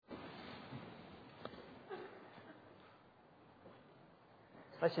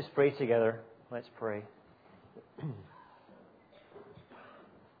Let's just pray together. Let's pray.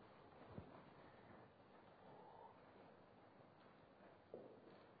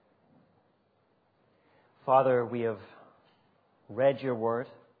 Father, we have read your word,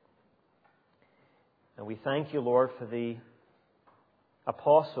 and we thank you, Lord, for the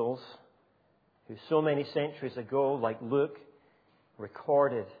apostles who so many centuries ago, like Luke,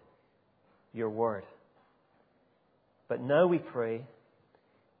 recorded your word. But now we pray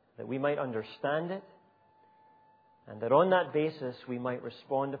that we might understand it, and that on that basis we might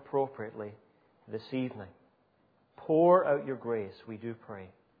respond appropriately this evening. Pour out your grace, we do pray.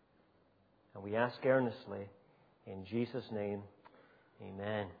 And we ask earnestly, in Jesus' name,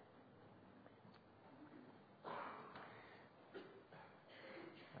 amen.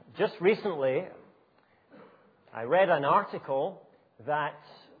 Just recently, I read an article that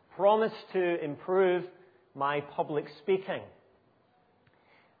promised to improve my public speaking.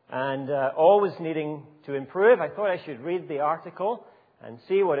 And always needing to improve, I thought I should read the article and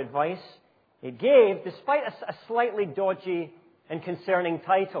see what advice it gave, despite a slightly dodgy and concerning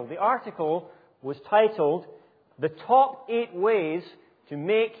title. The article was titled, "The Top 8 Ways to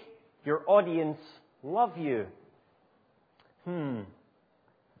Make Your Audience Love You."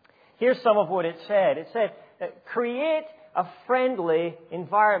 Here's some of what it said. It said, create a friendly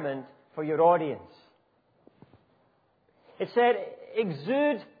environment for your audience. It said,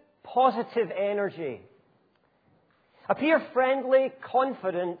 exude positive energy. Appear friendly,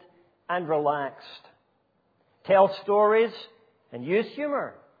 confident, and relaxed. Tell stories and use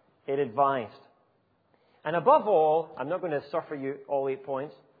humor, it advised. And above all, I'm not going to suffer you all 8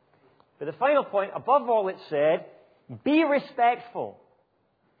 points, but the final point, above all it said, be respectful.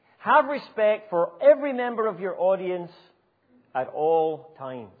 Have respect for every member of your audience at all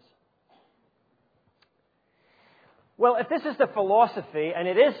times. Well, if this is the philosophy, and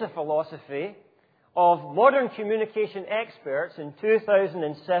it is the philosophy of modern communication experts in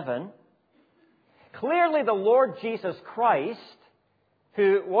 2007, clearly the Lord Jesus Christ,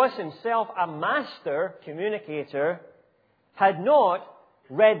 who was himself a master communicator, had not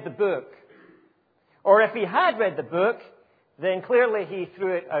read the book. Or if he had read the book, then clearly he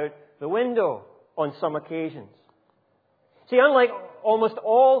threw it out the window on some occasions. See, unlike almost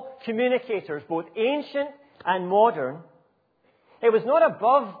all communicators, both ancient and modern, it was not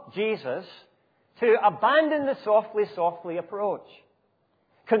above Jesus to abandon the softly approach,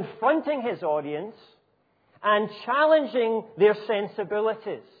 confronting his audience and challenging their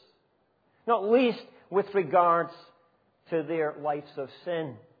sensibilities, not least with regards to their lives of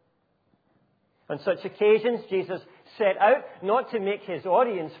sin. On such occasions, Jesus set out not to make his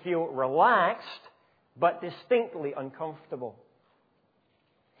audience feel relaxed, but distinctly uncomfortable.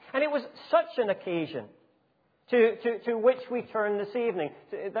 And it was such an occasion to which we turn this evening,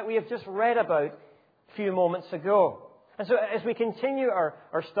 that we have just read about a few moments ago. And so as we continue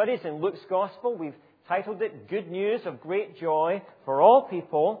our studies in Luke's Gospel, we've titled it Good News of Great Joy for All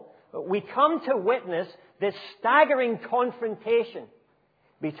People. We come to witness this staggering confrontation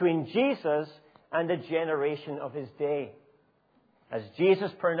between Jesus and the generation of his day, as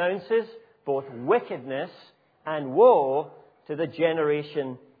Jesus pronounces both wickedness and woe to the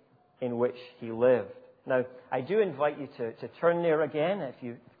generation in which he lived. Now, I do invite you to turn there again. If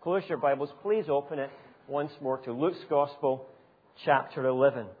you close your Bibles, please open it once more to Luke's Gospel, chapter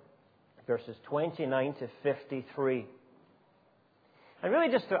 11, verses 29 to 53. And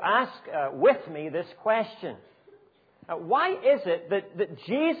really just to ask with me this question. Why is it that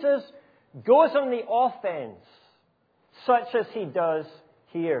Jesus goes on the offense such as he does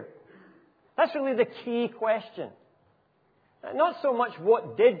here? That's really the key question. Not so much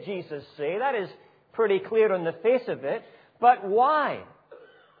what did Jesus say, that is pretty clear on the face of it, but why?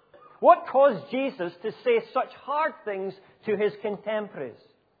 What caused Jesus to say such hard things to his contemporaries?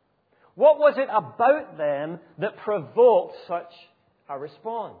 What was it about them that provoked such a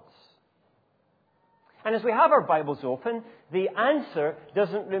response? And as we have our Bibles open, the answer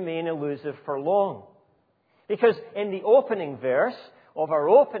doesn't remain elusive for long. Because in the opening verse of our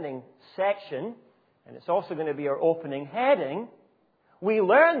opening section, and it's also going to be our opening heading, we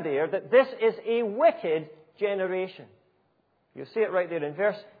learn there that this is a wicked generation. You'll see it right there in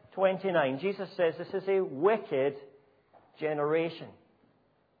verse 29. Jesus says this is a wicked generation.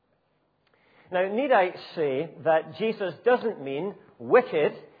 Now, need I say that Jesus doesn't mean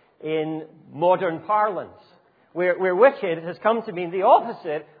wicked in modern parlance, where wicked has come to mean the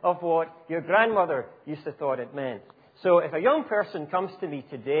opposite of what your grandmother used to thought it meant. So if a young person comes to me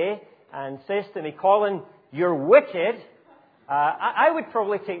today and says to me, Colin, you're wicked, I would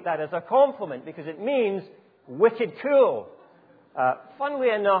probably take that as a compliment because it means wicked cool. Funnily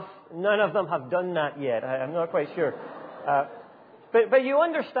enough, none of them have done that yet. I'm not quite sure. But you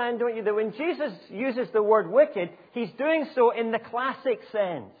understand, don't you, that when Jesus uses the word wicked, he's doing so in the classic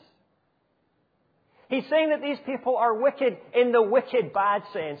sense. He's saying that these people are wicked in the wicked bad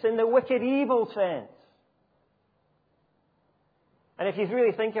sense, in the wicked evil sense. And if you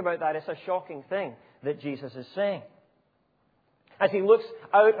really think about that, it's a shocking thing that Jesus is saying. As he looks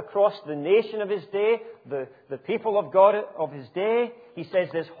out across the nation of his day, the people of God of his day, he says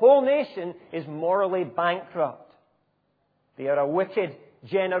this whole nation is morally bankrupt. They are a wicked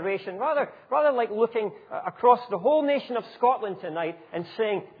generation. Rather like looking across the whole nation of Scotland tonight and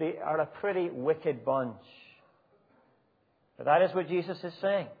saying they are a pretty wicked bunch. But that is what Jesus is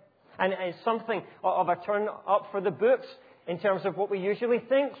saying. And it's something of a turn up for the books in terms of what we usually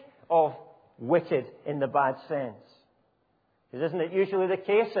think of wicked in the bad sense. Because isn't it usually the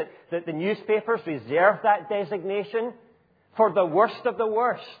case that the newspapers reserve that designation for the worst of the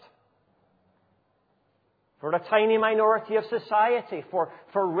worst? For a tiny minority of society, for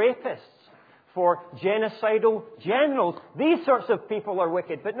rapists, for genocidal generals. These sorts of people are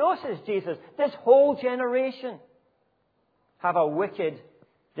wicked. But no, says Jesus, this whole generation have a wicked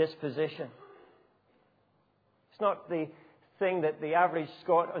disposition. It's not the thing that the average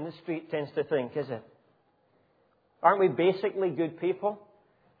Scot on the street tends to think, is it? Aren't we basically good people?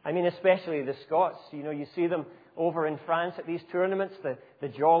 I mean, especially the Scots. You know, you see them over in France at these tournaments, the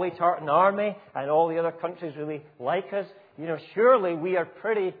Jolly Tartan Army, and all the other countries really like us. You know, surely we are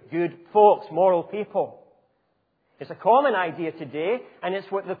pretty good folks, moral people. It's a common idea today, and it's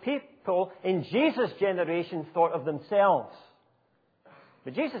what the people in Jesus' generation thought of themselves.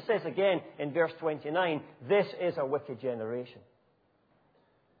 But Jesus says again in verse 29, this is a wicked generation.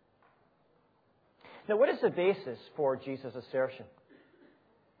 Now, what is the basis for Jesus' assertion?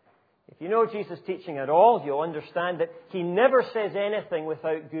 If you know Jesus' teaching at all, you'll understand that he never says anything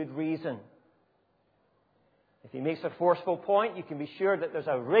without good reason. If he makes a forceful point, you can be sure that there's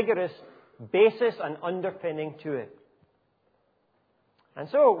a rigorous basis and underpinning to it. And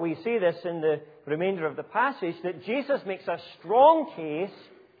so we see this in the remainder of the passage, that Jesus makes a strong case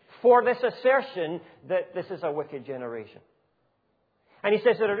for this assertion that this is a wicked generation. And he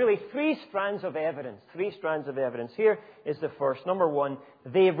says there are really three strands of evidence. Here is the first. Number one,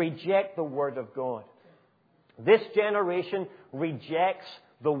 they reject the Word of God. This generation rejects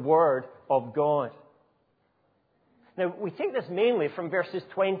the Word of God. Now, we take this mainly from verses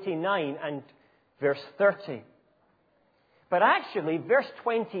 29 and verse 30. But actually, verse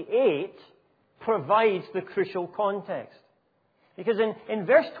 28 provides the crucial context. Because in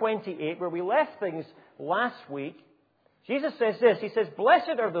verse 28, where we left things last week, Jesus says this. He says,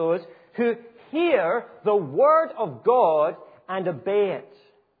 blessed are those who hear the word of God and obey it.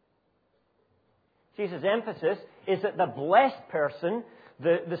 Jesus' emphasis is that the blessed person,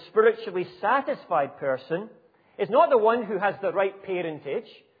 the spiritually satisfied person, is not the one who has the right parentage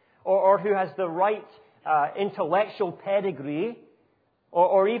or who has the right intellectual pedigree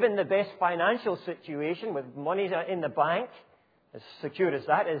or even the best financial situation with money in the bank, as secure as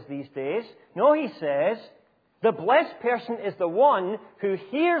that is these days. No, he says, the blessed person is the one who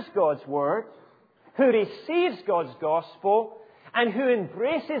hears God's word, who receives God's gospel, and who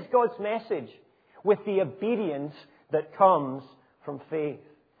embraces God's message with the obedience that comes from faith.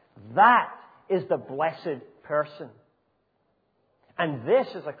 That is the blessed person. And this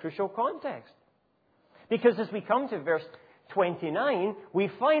is a crucial context. Because as we come to verse 29, we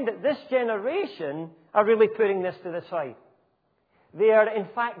find that this generation are really putting this to the side. They are, in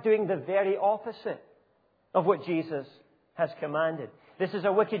fact, doing the very opposite of what Jesus has commanded. This is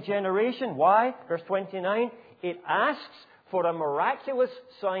a wicked generation. Why? Verse 29, it asks for a miraculous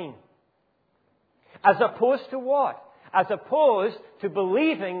sign. As opposed to what? As opposed to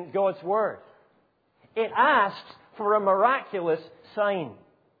believing God's word. It asks for a miraculous sign.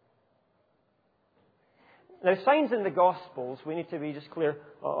 Now, signs in the Gospels, we need to be just clear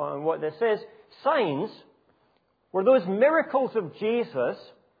on what this is. Signs were those miracles of Jesus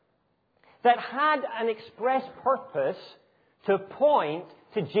that had an express purpose to point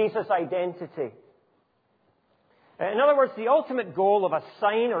to Jesus' identity. In other words, the ultimate goal of a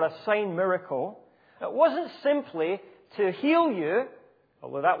sign or a sign miracle wasn't simply to heal you,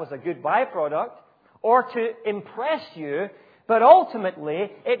 although that was a good byproduct, or to impress you, but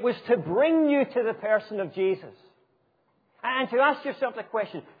ultimately it was to bring you to the person of Jesus. And to ask yourself the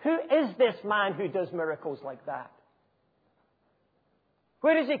question, who is this man who does miracles like that?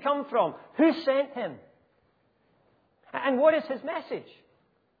 Where does he come from? Who sent him? And what is his message?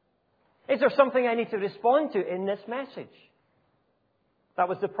 Is there something I need to respond to in this message? That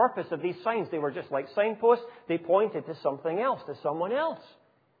was the purpose of these signs. They were just like signposts. They pointed to something else, to someone else.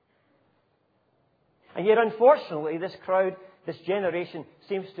 And yet, unfortunately, this crowd, this generation,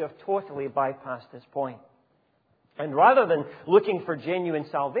 seems to have totally bypassed this point. And rather than looking for genuine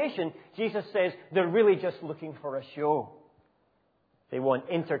salvation, Jesus says they're really just looking for a show. They want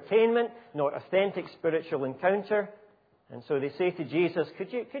entertainment, not authentic spiritual encounter. And so they say to Jesus,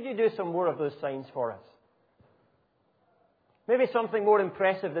 could you do some more of those signs for us? Maybe something more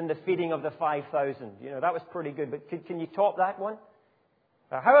impressive than the feeding of the 5,000. That was pretty good, but can you top that one?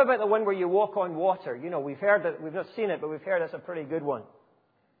 How about the one where you walk on water? We've heard that, we've not seen it, but we've heard that's a pretty good one.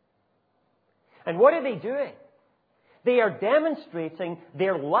 And what are they doing? They are demonstrating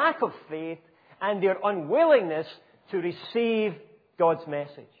their lack of faith and their unwillingness to receive God's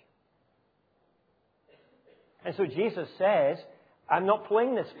message. And so Jesus says, I'm not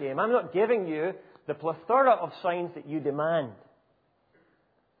playing this game. I'm not giving you the plethora of signs that you demand.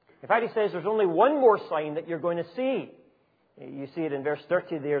 In fact, he says there's only one more sign that you're going to see. You see it in verse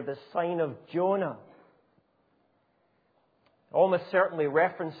 30 there, the sign of Jonah. Almost certainly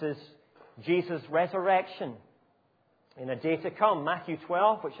references Jesus' resurrection in a day to come. Matthew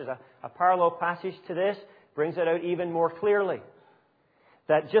 12, which is a parallel passage to this, brings it out even more clearly.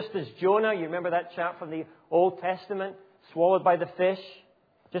 That just as Jonah, you remember that chap from the Old Testament, swallowed by the fish?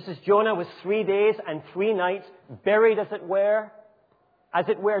 Just as Jonah was 3 days and 3 nights buried, as it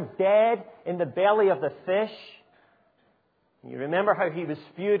were dead in the belly of the fish. You remember how he was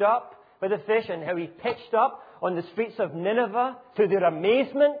spewed up by the fish and how he pitched up on the streets of Nineveh to their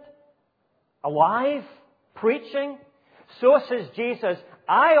amazement, alive, preaching. So says Jesus,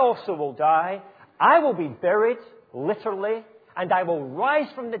 I also will die. I will be buried, literally, and I will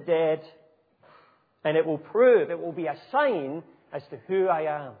rise from the dead. And it will be a sign as to who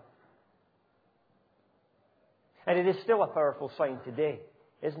I am. And it is still a powerful sign today,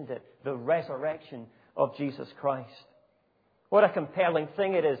 isn't it? The resurrection of Jesus Christ. What a compelling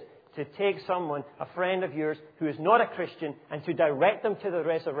thing it is to take someone, a friend of yours, who is not a Christian, and to direct them to the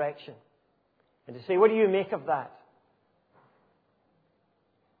resurrection. And to say, what do you make of that?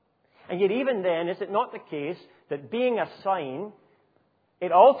 And yet even then, is it not the case that being a sign,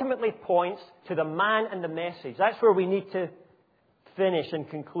 it ultimately points to the man and the message? That's where we need to finish and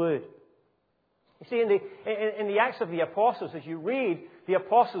conclude. You see, in the Acts of the Apostles, as you read the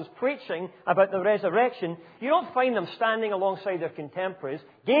apostles preaching about the resurrection, you don't find them standing alongside their contemporaries,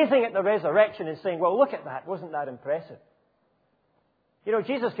 gazing at the resurrection and saying, well, look at that, wasn't that impressive?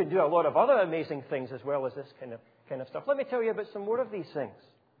 Jesus could do a lot of other amazing things as well as this kind of stuff. Let me tell you about some more of these things.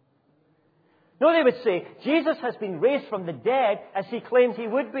 No, they would say, Jesus has been raised from the dead as he claimed he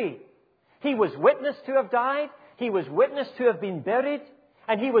would be. He was witnessed to have died, he was witnessed to have been buried,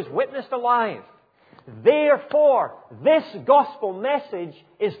 and he was witnessed alive. Therefore, this gospel message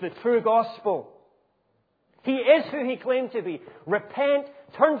is the true gospel. He is who he claimed to be. Repent,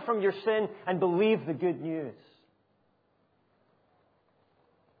 turn from your sin, and believe the good news.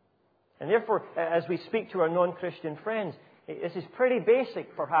 And therefore, as we speak to our non-Christian friends, this is pretty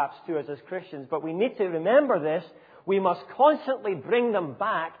basic, perhaps, to us as Christians, but we need to remember this. We must constantly bring them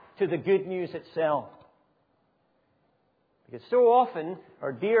back to the good news itself. Because so often,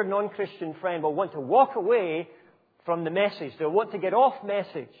 our dear non-Christian friend will want to walk away from the message. They'll want to get off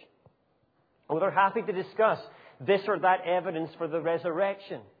message. Or they're happy to discuss this or that evidence for the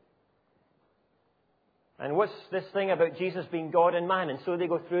resurrection. And what's this thing about Jesus being God and man? And so they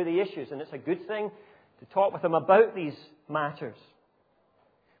go through the issues. And it's a good thing to talk with them about these matters.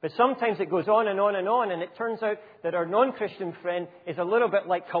 But sometimes it goes on and on and on. And it turns out that our non-Christian friend is a little bit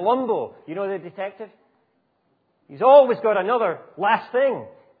like Columbo. You know the detective? He's always got another last thing.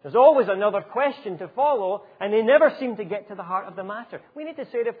 There's always another question to follow, and they never seem to get to the heart of the matter. We need to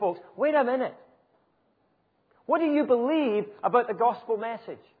say to folks, wait a minute. What do you believe about the gospel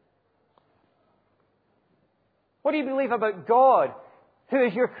message? What do you believe about God, who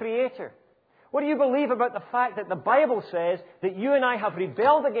is your creator? What do you believe about the fact that the Bible says that you and I have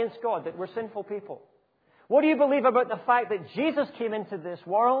rebelled against God, that we're sinful people? What do you believe about the fact that Jesus came into this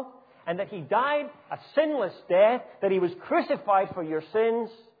world and that he died a sinless death, that he was crucified for your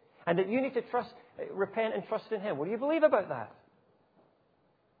sins, and that you need to repent and trust in him? What do you believe about that?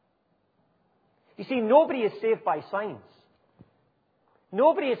 You see, nobody is saved by signs.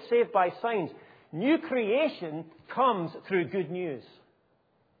 Nobody is saved by signs. New creation comes through good news.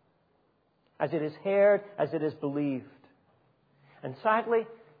 As it is heard, as it is believed. And sadly,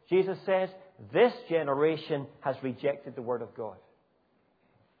 Jesus says, this generation has rejected the Word of God.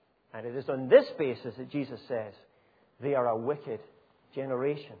 And it is on this basis that Jesus says, they are a wicked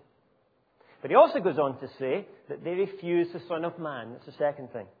generation. But he also goes on to say that they refuse the Son of Man. That's the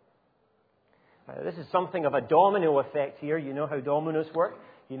second thing. This is something of a domino effect here. You know how dominoes work.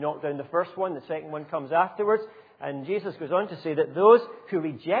 You knock down the first one, the second one comes afterwards. And Jesus goes on to say that those who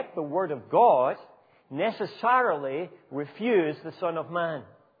reject the Word of God necessarily refuse the Son of Man.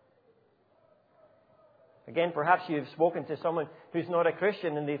 Again, perhaps you've spoken to someone who's not a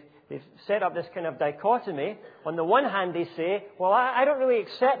Christian and they've set up this kind of dichotomy. On the one hand, they say, well, I don't really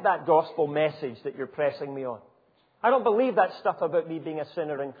accept that gospel message that you're pressing me on. I don't believe that stuff about me being a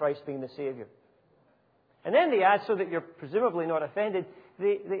sinner and Christ being the Savior. And then they add, so that you're presumably not offended,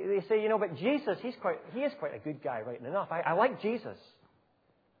 they say, but Jesus, he is quite a good guy, right enough. I like Jesus.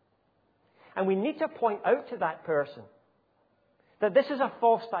 And we need to point out to that person that this is a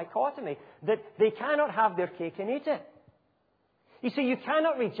false dichotomy, that they cannot have their cake and eat it. You see, you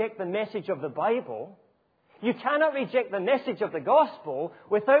cannot reject the message of the Bible, you cannot reject the message of the gospel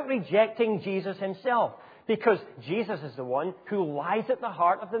without rejecting Jesus himself, because Jesus is the one who lies at the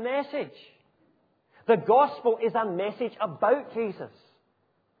heart of the message. The gospel is a message about Jesus.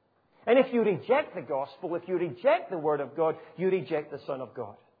 And if you reject the gospel, if you reject the Word of God, you reject the Son of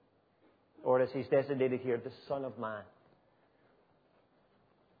God. Or as he's designated here, the Son of Man.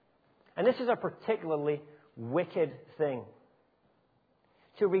 And this is a particularly wicked thing.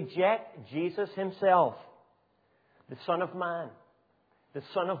 To reject Jesus himself, the Son of Man, the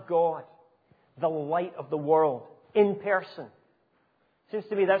Son of God, the light of the world, in person. Seems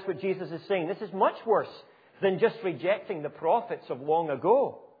to me that's what Jesus is saying. This is much worse than just rejecting the prophets of long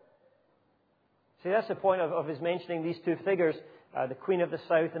ago. See, that's the point of his mentioning these two figures, the Queen of the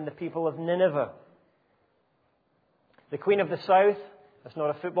South and the people of Nineveh. The Queen of the South, that's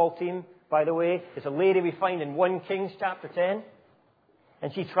not a football team, by the way, is a lady we find in 1 Kings chapter 10.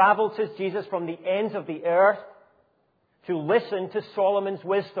 And she travelled, says Jesus, from the ends of the earth to listen to Solomon's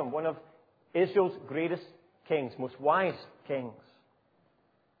wisdom, one of Israel's greatest kings, most wise kings.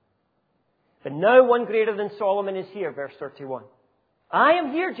 But now one greater than Solomon is here, verse 31. I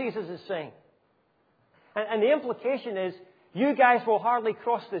am here, Jesus is saying. And the implication is, you guys will hardly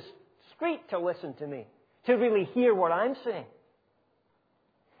cross this street to listen to me, to really hear what I'm saying.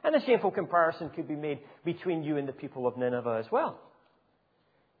 And the shameful comparison could be made between you and the people of Nineveh as well.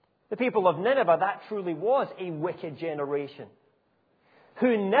 The people of Nineveh, that truly was a wicked generation,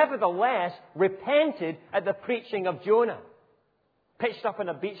 who nevertheless repented at the preaching of Jonah. Pitched up on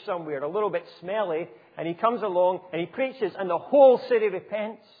a beach somewhere, a little bit smelly, and he comes along and he preaches and the whole city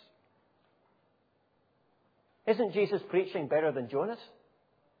repents. Isn't Jesus preaching better than Jonah's?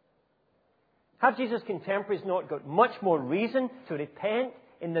 Have Jesus' contemporaries not got much more reason to repent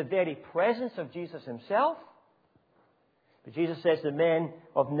in the very presence of Jesus himself? But Jesus says the men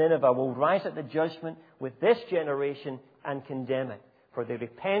of Nineveh will rise at the judgment with this generation and condemn it. For they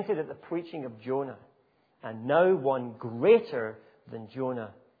repented at the preaching of Jonah. And now one greater than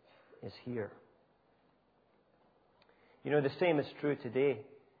Jonah is here. The same is true today.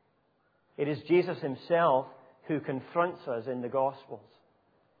 It is Jesus himself who confronts us in the Gospels.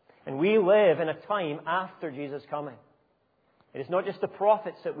 And we live in a time after Jesus' coming. It is not just the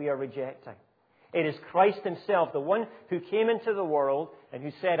prophets that we are rejecting. It is Christ himself, the one who came into the world and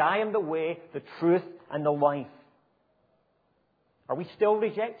who said, I am the way, the truth, and the life. Are we still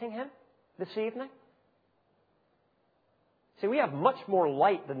rejecting him this evening? See, we have much more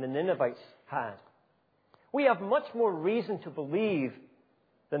light than the Ninevites had. We have much more reason to believe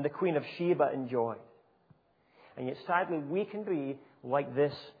than the Queen of Sheba enjoyed. And yet, sadly, we can be like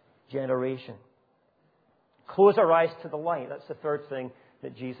this generation. Close our eyes to the light. That's the third thing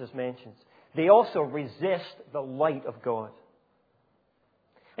that Jesus mentions. They also resist the light of God.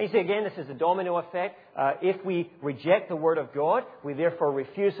 And you see, again, this is a domino effect. If we reject the Word of God, we therefore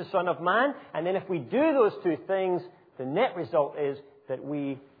refuse the Son of Man. And then if we do those two things, the net result is that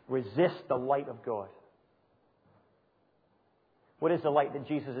we resist the light of God. What is the light that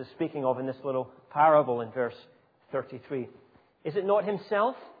Jesus is speaking of in this little parable in verse 33? Is it not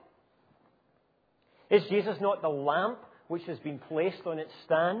himself? Is Jesus not the lamp which has been placed on its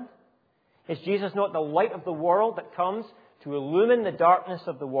stand? Is Jesus not the light of the world that comes to illumine the darkness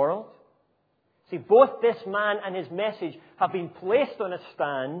of the world? See, both this man and his message have been placed on a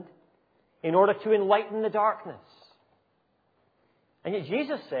stand in order to enlighten the darkness. And yet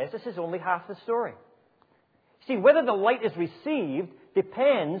Jesus says this is only half the story. See, whether the light is received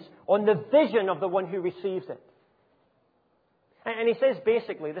depends on the vision of the one who receives it. And he says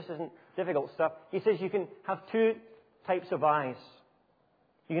basically, this isn't difficult stuff, he says you can have two types of eyes.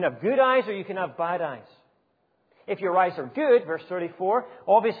 You can have good eyes or you can have bad eyes. If your eyes are good, verse 34,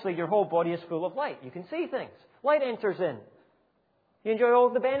 obviously your whole body is full of light. You can see things. Light enters in. You enjoy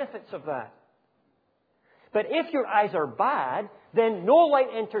all the benefits of that. But if your eyes are bad, then no light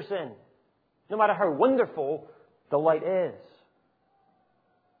enters in, no matter how wonderful the light is.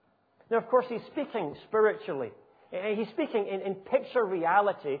 Now, of course, he's speaking spiritually. He's speaking in picture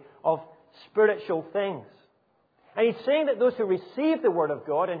reality of spiritual things. And he's saying that those who receive the Word of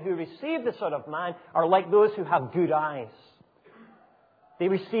God and who receive the Son of Man are like those who have good eyes. They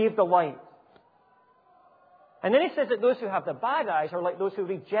receive the light. And then he says that those who have the bad eyes are like those who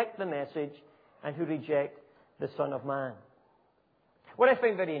reject the message and who reject the Son of Man. What I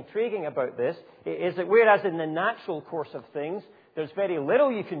find very intriguing about this is that whereas in the natural course of things, there's very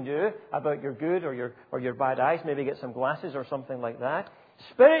little you can do about your good or your bad eyes, maybe get some glasses or something like that.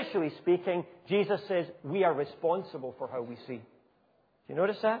 Spiritually speaking, Jesus says we are responsible for how we see. Do you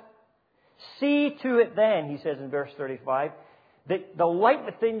notice that? See to it then, he says in verse 35, that the light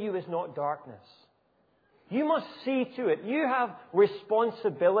within you is not darkness. You must see to it. You have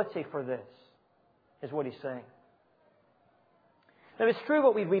responsibility for this, is what he's saying. Now, it's true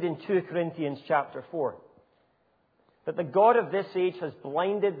what we read in 2 Corinthians chapter 4, that the God of this age has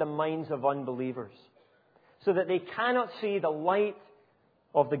blinded the minds of unbelievers so that they cannot see the light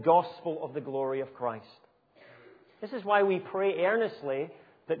of the gospel of the glory of Christ. This is why we pray earnestly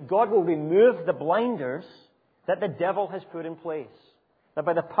that God will remove the blinders that the devil has put in place, that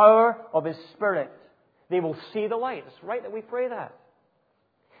by the power of His Spirit they will see the light. It's right that we pray that.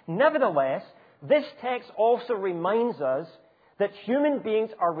 Nevertheless, this text also reminds us that human beings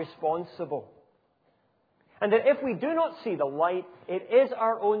are responsible. And that if we do not see the light, it is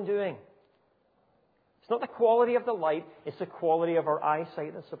our own doing. It's not the quality of the light, it's the quality of our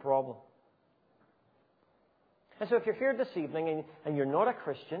eyesight that's the problem. And so if you're here this evening and you're not a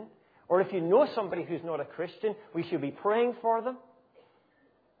Christian, or if you know somebody who's not a Christian, we should be praying for them.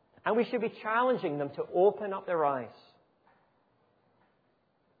 And we should be challenging them to open up their eyes.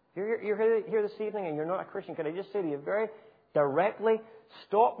 If you're here this evening and you're not a Christian, can I just say to you very directly,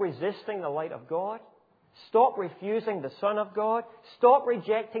 stop resisting the light of God. Stop refusing the Son of God. Stop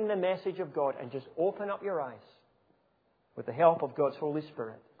rejecting the message of God and just open up your eyes with the help of God's Holy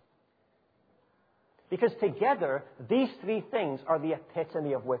Spirit. Because together, these three things are the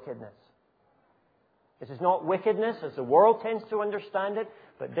epitome of wickedness. This is not wickedness as the world tends to understand it,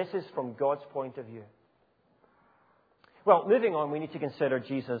 but this is from God's point of view. Well, moving on, we need to consider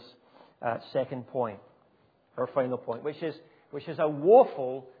Jesus' second point, or final point, which is a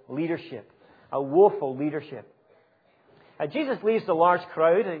woeful leadership. A woeful leadership. Jesus leaves the large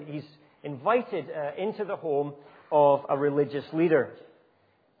crowd. He's invited into the home of a religious leader.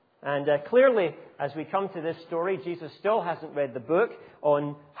 And clearly, as we come to this story, Jesus still hasn't read the book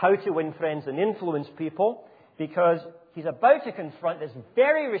on how to win friends and influence people, because he's about to confront this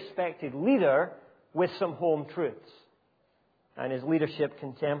very respected leader with some home truths and his leadership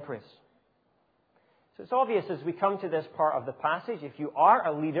contemporaries. So it's obvious as we come to this part of the passage, if you are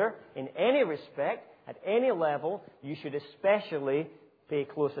a leader in any respect, at any level, you should especially pay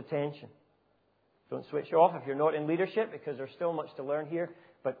close attention. Don't switch off if you're not in leadership, because there's still much to learn here,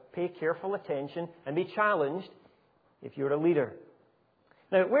 but pay careful attention and be challenged if you're a leader.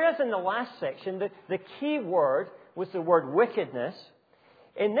 Now, whereas in the last section, the key word was the word wickedness,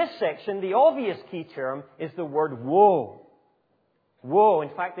 in this section, the obvious key term is the word woe. Woe. In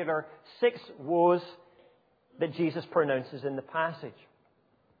fact, there are 6 woes that Jesus pronounces in the passage.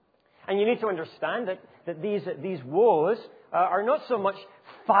 And you need to understand that these woes are not so much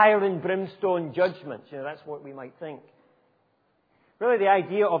fire and brimstone judgments. That's what we might think. Really, the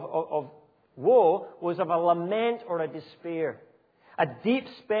idea of woe was of a lament or a despair, a deep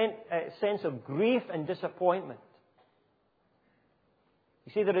sense of grief and disappointment.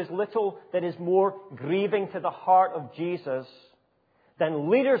 You see, there is little that is more grieving to the heart of Jesus than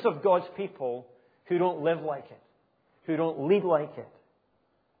leaders of God's people who don't live like it, who don't lead like it.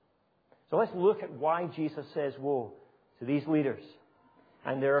 So let's look at why Jesus says woe to these leaders.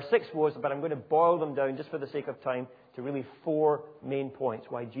 And there are 6 woes, but I'm going to boil them down just for the sake of time to really 4 main points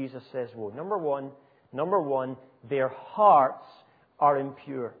why Jesus says woe. Number one, their hearts are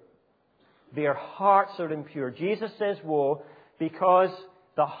impure. Their hearts are impure. Jesus says woe because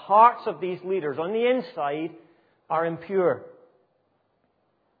the hearts of these leaders on the inside are impure.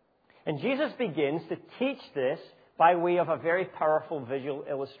 And Jesus begins to teach this by way of a very powerful visual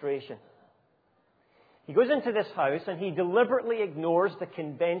illustration. He goes into this house and he deliberately ignores the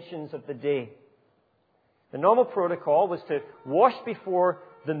conventions of the day. The normal protocol was to wash before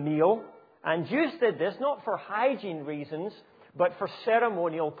the meal, and Jews did this not for hygiene reasons, but for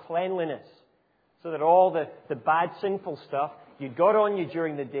ceremonial cleanliness, so that all the bad, sinful stuff you'd got on you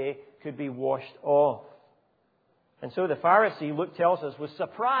during the day could be washed off. And so the Pharisee, Luke tells us, was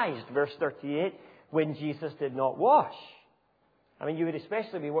surprised, verse 38, when Jesus did not wash. I mean, you would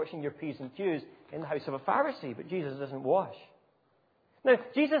especially be watching your P's and Q's in the house of a Pharisee, but Jesus doesn't wash. Now,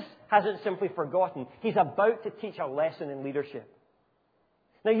 Jesus hasn't simply forgotten. He's about to teach a lesson in leadership.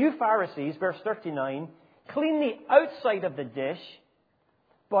 Now, you Pharisees, verse 39, clean the outside of the dish,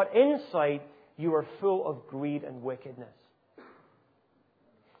 but inside you are full of greed and wickedness.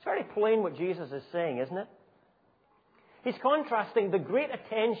 It's very plain what Jesus is saying, isn't it? He's contrasting the great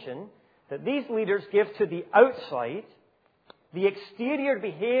attention that these leaders give to the outside, the exterior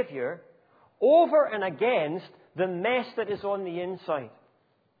behavior, over and against the mess that is on the inside.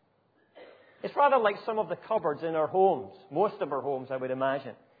 It's rather like some of the cupboards in our homes, most of our homes, I would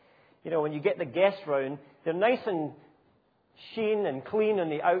imagine. You know, when you get the guests round, they're nice and sheen and clean on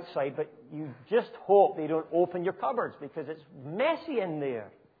the outside, but you just hope they don't open your cupboards because it's messy in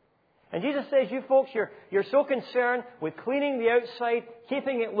there. And Jesus says, you folks, you're so concerned with cleaning the outside,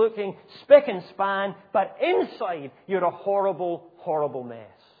 keeping it looking spick and span, but inside you're a horrible, horrible mess.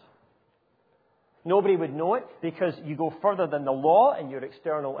 Nobody would know it because you go further than the law in your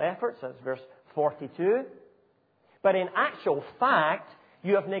external efforts. That's verse 42. But in actual fact,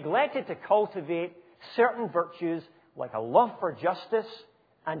 you have neglected to cultivate certain virtues like a love for justice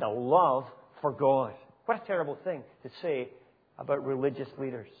and a love for God. What a terrible thing to say about religious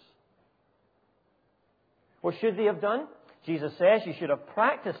leaders. What should they have done? Jesus says you should have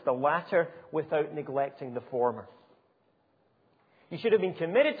practiced the latter without neglecting the former. You should have been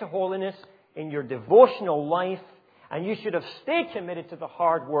committed to holiness in your devotional life, and you should have stayed committed to the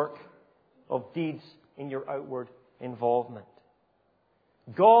hard work of deeds in your outward involvement.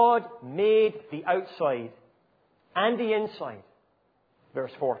 God made the outside and the inside.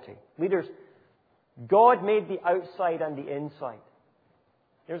 Verse 40. Leaders, God made the outside and the inside.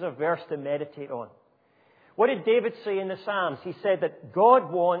 Here's a verse to meditate on. What did David say in the Psalms? He said that God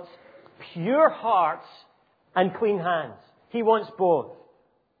wants pure hearts and clean hands. He wants both.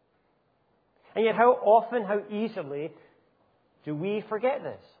 And yet how often, how easily do we forget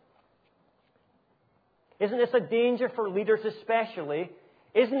this? Isn't this a danger for leaders especially?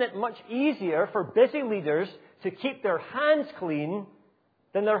 Isn't it much easier for busy leaders to keep their hands clean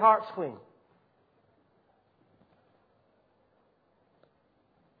than their hearts clean?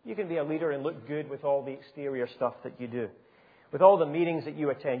 You can be a leader and look good with all the exterior stuff that you do, with all the meetings that you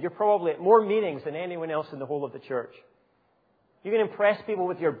attend. You're probably at more meetings than anyone else in the whole of the church. You can impress people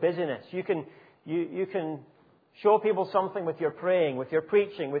with your busyness. You can show people something with your praying, with your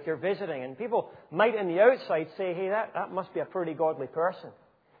preaching, with your visiting. And people might on the outside say, hey, that must be a pretty godly person.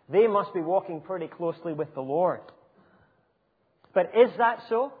 They must be walking pretty closely with the Lord. But is that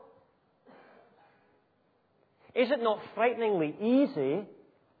so? Is it not frighteningly easy,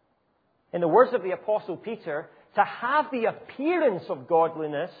 in the words of the Apostle Peter, to have the appearance of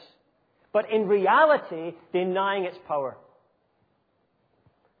godliness, but in reality denying its power?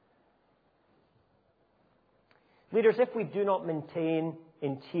 Leaders, if we do not maintain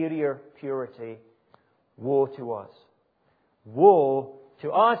interior purity, woe to us. Woe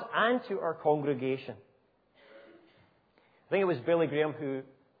to us and to our congregation. I think it was Billy Graham who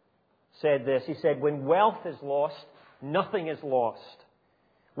said this. He said, when wealth is lost, nothing is lost.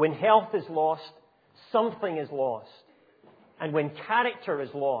 When health is lost, something is lost. And when character is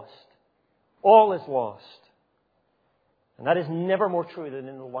lost, all is lost. And that is never more true than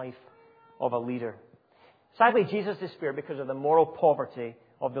in the life of a leader. Sadly, Jesus despaired because of the moral poverty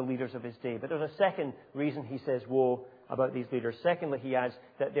of the leaders of his day. But there's a second reason he says woe about these leaders. Secondly, he adds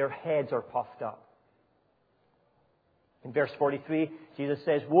that their heads are puffed up. In verse 43, Jesus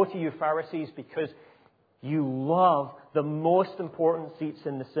says, woe to you Pharisees, because you love the most important seats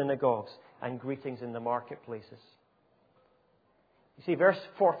in the synagogues and greetings in the marketplaces. You see, verse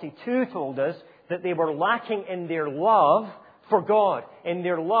 42 told us that they were lacking in their love for God, in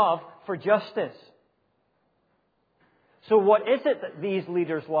their love for justice. So what is it that these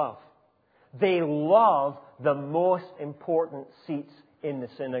leaders love? They love the most important seats in the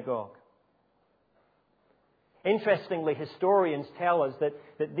synagogue. Interestingly, historians tell us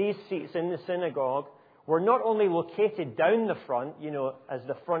that these seats in the synagogue were not only located down the front, as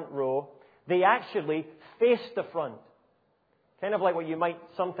the front row, they actually faced the front. Kind of like what you might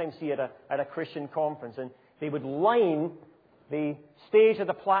sometimes see at a Christian conference. And they would line the stage of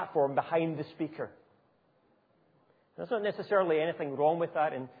the platform behind the speaker. There's not necessarily anything wrong with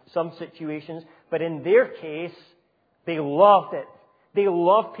that in some situations, but in their case, they loved it. They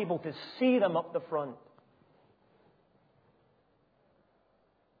loved people to see them up the front.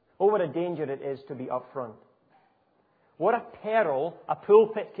 Oh, what a danger it is to be up front. What a peril a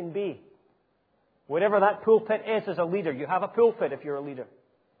pulpit can be. Whatever that pulpit is as a leader, you have a pulpit if you're a leader.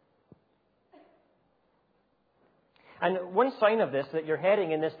 And one sign of this, that you're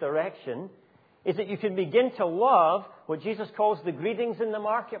heading in this direction, is that you can begin to love what Jesus calls the greetings in the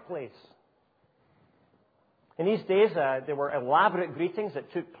marketplace. In these days, there were elaborate greetings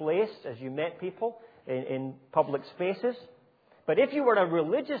that took place as you met people in public spaces. But if you were a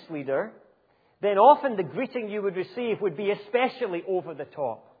religious leader, then often the greeting you would receive would be especially over the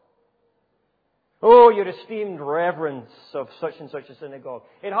top. Oh, your esteemed reverence of such and such a synagogue.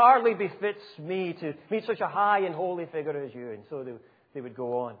 It hardly befits me to meet such a high and holy figure as you. And so they would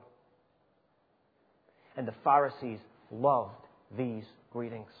go on. And the Pharisees loved these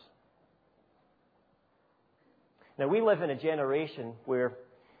greetings. Now, we live in a generation where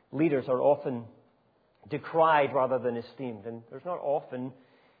leaders are often decried rather than esteemed. And there's not often,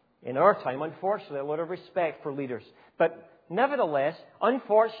 in our time, unfortunately, a lot of respect for leaders. But nevertheless,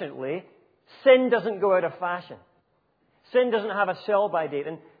 unfortunately, sin doesn't go out of fashion. Sin doesn't have a sell-by date.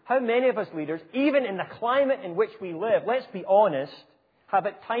 And how many of us leaders, even in the climate in which we live, let's be honest, have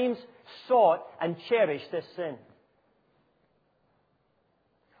at times sought and cherished this sin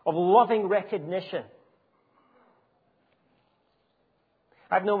of loving recognition.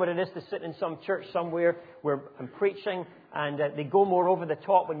 I've known what it is to sit in some church somewhere where I'm preaching and they go more over the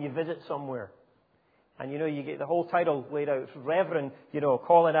top when you visit somewhere. And, you get the whole title laid out. Reverend,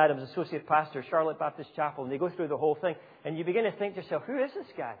 Colin Adams, Associate Pastor, Charlotte Baptist Chapel. And they go through the whole thing. And you begin to think to yourself, who is this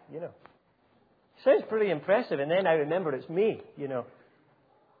guy? Sounds pretty impressive. And then I remember it's me,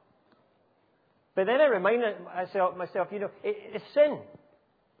 But then I remind myself, it's sin.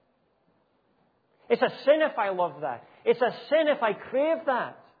 It's a sin if I love that. It's a sin if I crave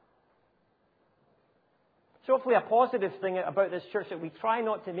that. So hopefully a positive thing about this church that we try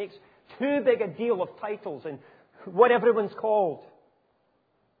not to make too big a deal of titles and what everyone's called.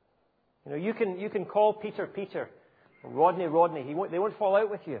 You can call Peter, Peter, or Rodney, Rodney. They won't fall out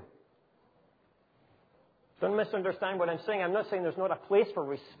with you. Don't misunderstand what I'm saying. I'm not saying there's not a place for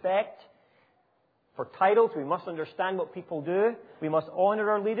respect for titles. We must understand what people do. We must honor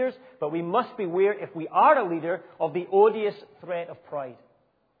our leaders. But we must beware, if we are a leader, of the odious threat of pride.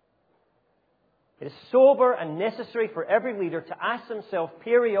 It is sober and necessary for every leader to ask himself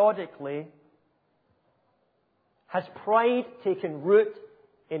periodically, has pride taken root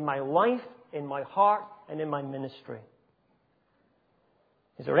in my life, in my heart, and in my ministry?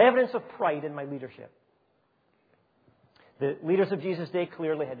 Is there evidence of pride in my leadership? The leaders of Jesus' day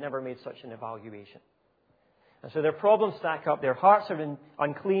clearly had never made such an evaluation. And so their problems stack up. Their hearts are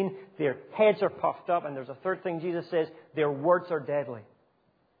unclean. Their heads are puffed up. And there's a third thing Jesus says, their words are deadly.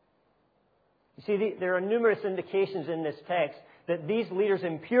 You see, there are numerous indications in this text that these leaders'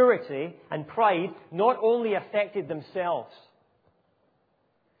 impurity and pride not only affected themselves,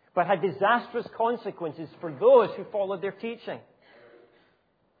 but had disastrous consequences for those who followed their teaching.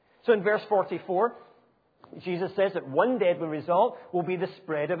 So in verse 44, Jesus says that one deadly result will be the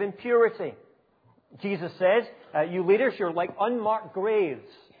spread of impurity. Jesus says, you leaders, you're like unmarked graves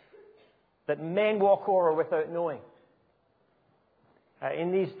that men walk over without knowing.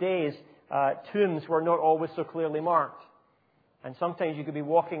 In these days, tombs were not always so clearly marked. And sometimes you could be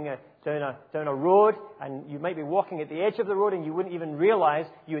walking down a road, and you might be walking at the edge of the road, and you wouldn't even realize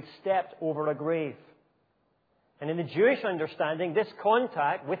you had stepped over a grave. And in the Jewish understanding, this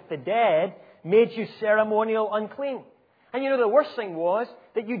contact with the dead made you ceremonial unclean. And the worst thing was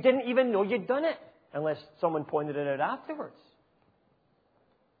that you didn't even know you'd done it, unless someone pointed it out afterwards.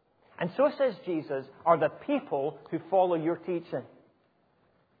 And so, says Jesus, are the people who follow your teaching.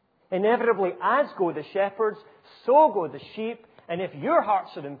 Inevitably, as go the shepherds, so go the sheep. And if your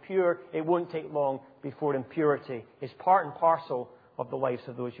hearts are impure, it won't take long before impurity is part and parcel of the lives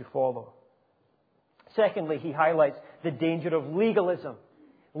of those you follow. Secondly, he highlights the danger of legalism.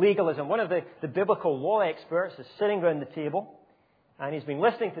 Legalism. One of the biblical law experts is sitting around the table, and he's been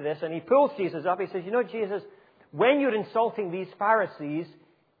listening to this, and he pulls Jesus up. He says, Jesus, when you're insulting these Pharisees,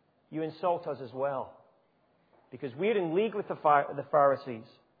 you insult us as well. Because we're in league with the Pharisees.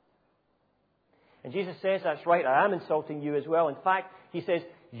 And Jesus says, that's right, I am insulting you as well. In fact, he says,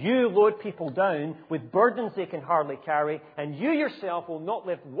 you load people down with burdens they can hardly carry, and you yourself will not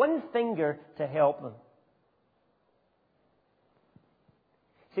lift one finger to help them.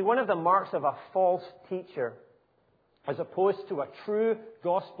 See, one of the marks of a false teacher, as opposed to a true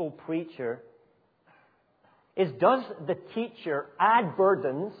gospel preacher, is does the teacher add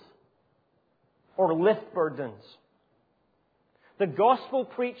burdens or lift burdens? The gospel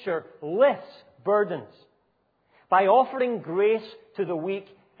preacher lifts burdens by offering grace to the weak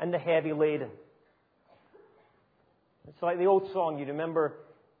and the heavy laden. It's like the old song, you remember,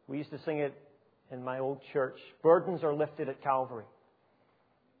 we used to sing it in my old church. Burdens are lifted at Calvary.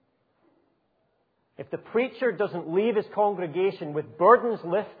 If the preacher doesn't leave his congregation with burdens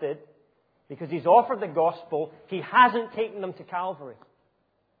lifted because he's offered the gospel, he hasn't taken them to Calvary.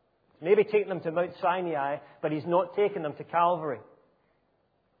 Maybe taken them to Mount Sinai, but he's not taken them to Calvary.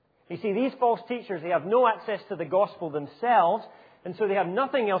 You see, these false teachers, they have no access to the gospel themselves, and so they have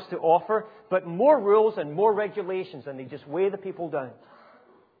nothing else to offer but more rules and more regulations, and they just weigh the people down.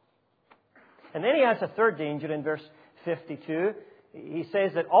 And then he adds a third danger in verse 52. He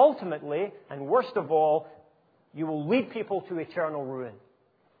says that ultimately, and worst of all, you will lead people to eternal ruin.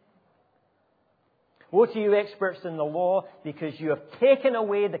 Woe to you, experts in the law, because you have taken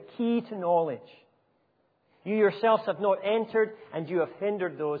away the key to knowledge. You yourselves have not entered, and you have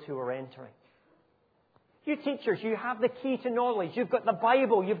hindered those who are entering. You teachers, you have the key to knowledge. You've got the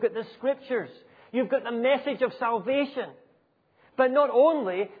Bible, you've got the Scriptures, you've got the message of salvation. But not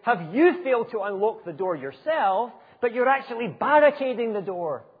only have you failed to unlock the door yourself, but you're actually barricading the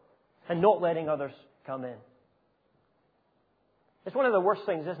door and not letting others come in. It's one of the worst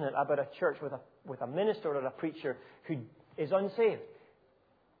things, isn't it, about a church with a minister or a preacher who is unsaved.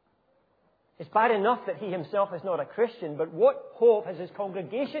 It's bad enough that he himself is not a Christian, but what hope has his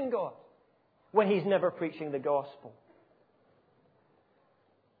congregation got when he's never preaching the gospel?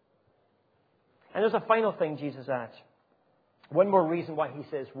 And there's a final thing Jesus adds. One more reason why he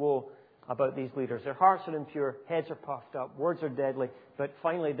says woe about these leaders. Their hearts are impure, heads are puffed up, words are deadly, but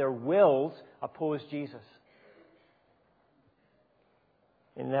finally their wills oppose Jesus.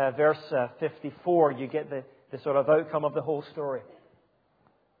 In verse 54, you get the sort of outcome of the whole story.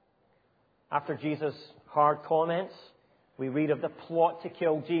 After Jesus' hard comments, we read of the plot to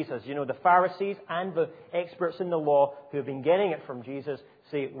kill Jesus. You know, the Pharisees and the experts in the law who have been getting it from Jesus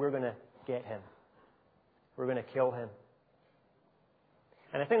say, we're going to get him. We're going to kill him.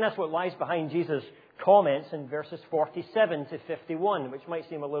 And I think that's what lies behind Jesus' comments in verses 47 to 51, which might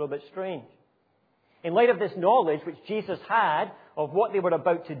seem a little bit strange. In light of this knowledge which Jesus had of what they were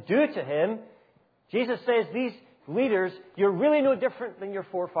about to do to him, Jesus says, these leaders, you're really no different than your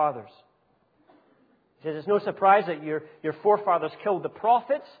forefathers. He says, it's no surprise that your forefathers killed the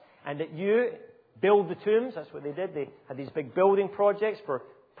prophets and that you build the tombs. That's what they did. They had these big building projects for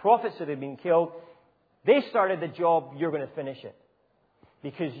prophets that had been killed. They started the job, you're going to finish it.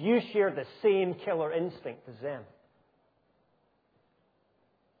 Because you share the same killer instinct as them.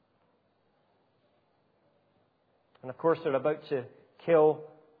 And of course, they're about to kill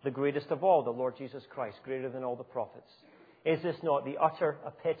the greatest of all, the Lord Jesus Christ, greater than all the prophets. Is this not the utter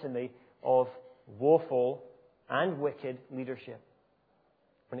epitome of woeful and wicked leadership?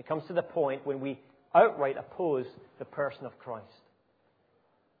 When it comes to the point when we outright oppose the person of Christ.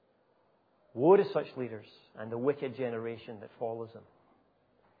 Woe to such leaders and the wicked generation that follows them.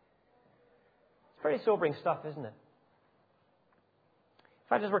 It's pretty sobering stuff, isn't it? In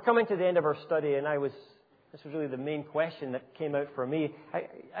fact, as we're coming to the end of our study, and this was really the main question that came out for me,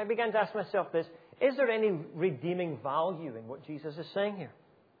 I began to ask myself this: is there any redeeming value in what Jesus is saying here?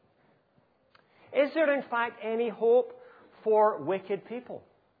 Is there, in fact, any hope for wicked people?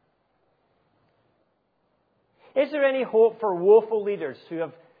 Is there any hope for woeful leaders who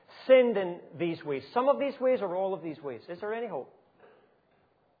have sinned in these ways? Some of these ways or all of these ways? Is there any hope?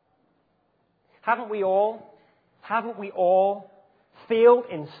 Haven't we all failed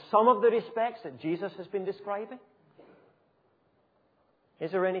in some of the respects that Jesus has been describing?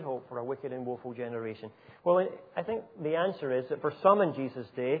 Is there any hope for a wicked and woeful generation? Well, I think the answer is that for some in Jesus'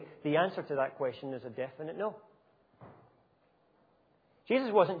 day, the answer to that question is a definite no.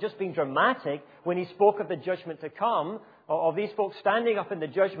 Jesus wasn't just being dramatic when he spoke of the judgment to come, of these folks standing up in the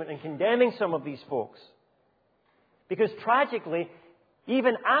judgment and condemning some of these folks. Because tragically,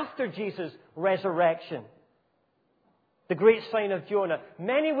 even after Jesus' resurrection, the great sign of Jonah,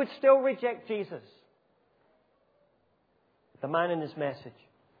 many would still reject Jesus, the man and his message.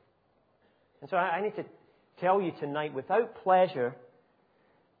 And so I need to tell you tonight, without pleasure,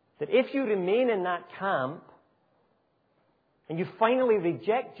 that if you remain in that camp and you finally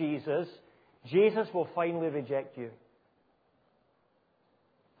reject Jesus, Jesus will finally reject you.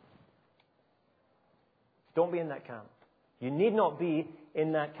 Don't be in that camp. You need not be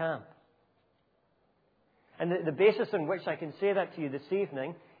in that camp. And the basis on which I can say that to you this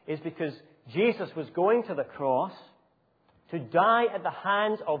evening is because Jesus was going to the cross to die at the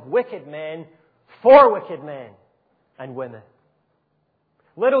hands of wicked men for wicked men and women.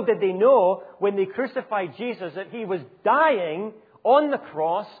 Little did they know when they crucified Jesus that he was dying on the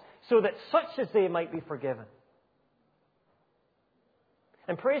cross so that such as they might be forgiven.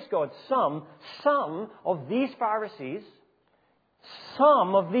 And praise God, some of these Pharisees,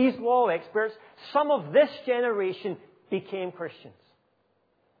 some of these law experts, some of this generation became Christians.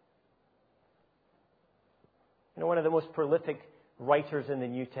 one of the most prolific writers in the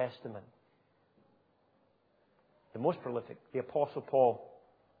New Testament. The most prolific, the Apostle Paul.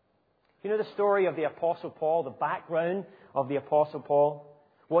 You know the story of the Apostle Paul, the background of the Apostle Paul?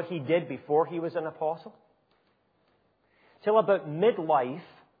 What he did before he was an apostle? Till about midlife,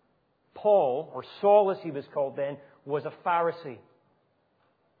 Paul, or Saul as he was called then, was a Pharisee.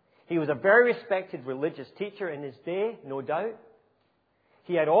 He was a very respected religious teacher in his day, no doubt.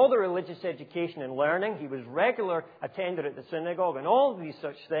 He had all the religious education and learning. He was regular attender at the synagogue and all of these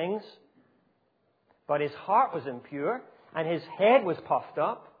such things. But his heart was impure, and his head was puffed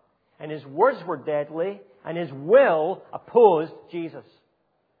up, and his words were deadly, and his will opposed Jesus.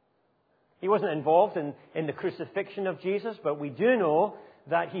 He wasn't involved in the crucifixion of Jesus, but we do know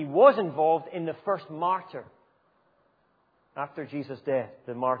that he was involved in the first martyr after Jesus' death,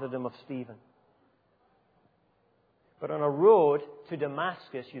 the martyrdom of Stephen. But on a road to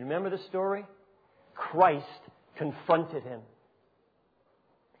Damascus, you remember the story? Christ confronted him.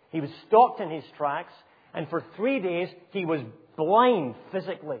 He was stopped in his tracks, and for 3 days he was blind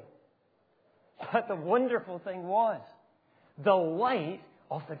physically. But the wonderful thing was, the light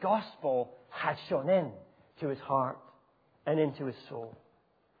of the gospel had shone in to his heart and into his soul.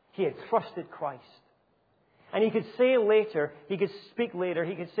 He had trusted Christ. And he could say later, he could speak later,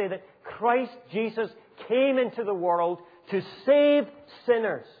 he could say that Christ Jesus came into the world to save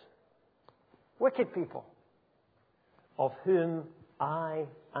sinners, wicked people, of whom I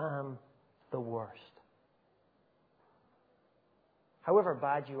am the worst. However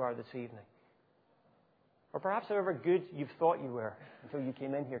bad you are this evening, or perhaps however good you've thought you were until you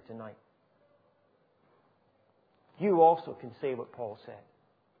came in here tonight, you also can say what Paul said.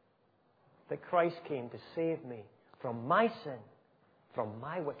 That Christ came to save me from my sin, from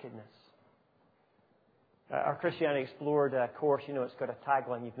my wickedness. Our Christianity Explored course, it's got a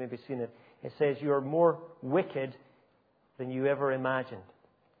tagline, you've maybe seen it. It says, "You are more wicked than you ever imagined.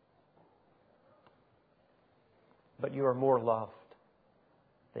 But you are more loved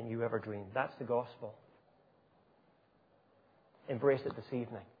than you ever dreamed." That's the gospel. Embrace it this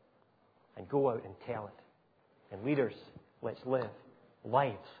evening and go out and tell it. And leaders, let's live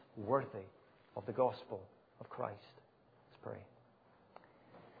lives worthy of the gospel of Christ. Let's pray.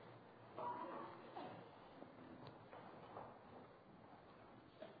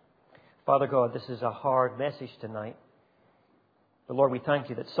 Father God, this is a hard message tonight. But Lord, we thank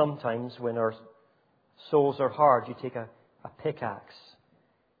you that sometimes when our souls are hard, you take a pickaxe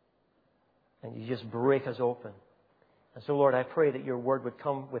and you just break us open. And so, Lord, I pray that your word would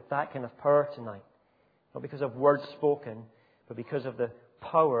come with that kind of power tonight. Not because of words spoken, but because of the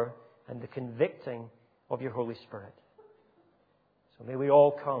power and the convicting of your Holy Spirit. So may we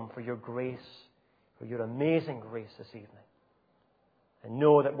all come for your grace, for your amazing grace this evening. And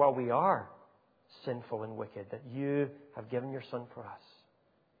know that while we are sinful and wicked, that you have given your Son for us.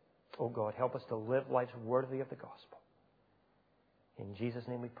 Oh God, help us to live lives worthy of the gospel. In Jesus'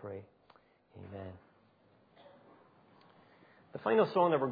 name we pray. Amen. The final song that we're